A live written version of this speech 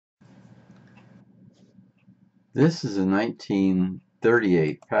This is a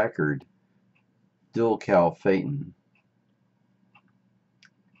 1938 Packard dual Cowl Phaeton,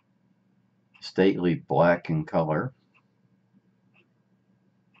 stately black in color.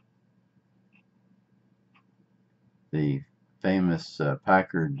 The famous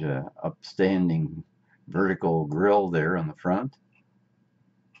Packard upstanding vertical grille there on the front.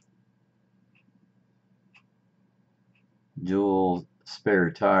 Dual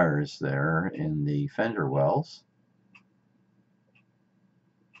spare tires there in the fender wells.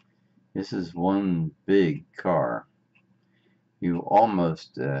 This is one big car. You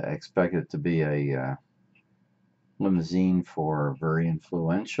almost expect it to be a limousine for a very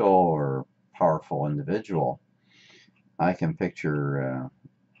influential or powerful individual. I can picture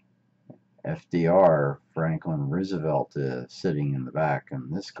FDR, Franklin Roosevelt, sitting in the back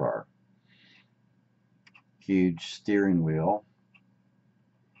in this car. Huge steering wheel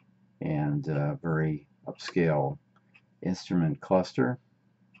and very upscale instrument cluster.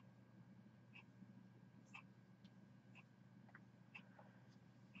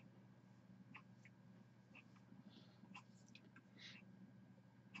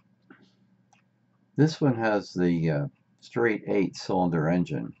 This one has the straight 8-cylinder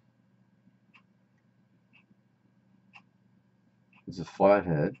engine. It's a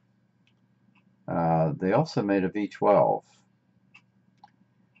flathead. They also made a V12.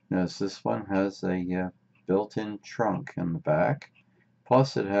 Notice this one has a built-in trunk in the back.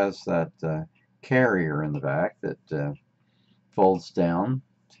 Plus it has that carrier in the back that folds down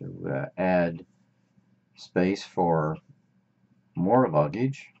to add space for more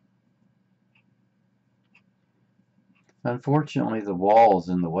luggage. Unfortunately, the wall is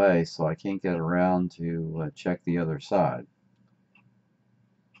in the way, so I can't get around to check the other side.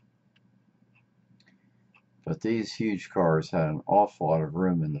 But these huge cars had an awful lot of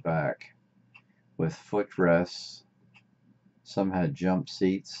room in the back with footrests. Some had jump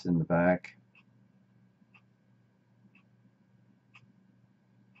seats in the back.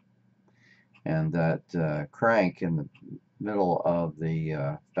 And that crank in the middle of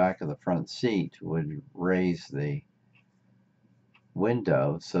the back of the front seat would raise the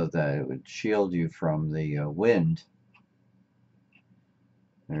window so that it would shield you from the wind.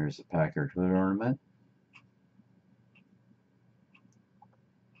 There's a Packard hood ornament.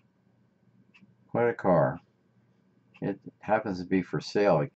 Quite a car. It happens to be for sale at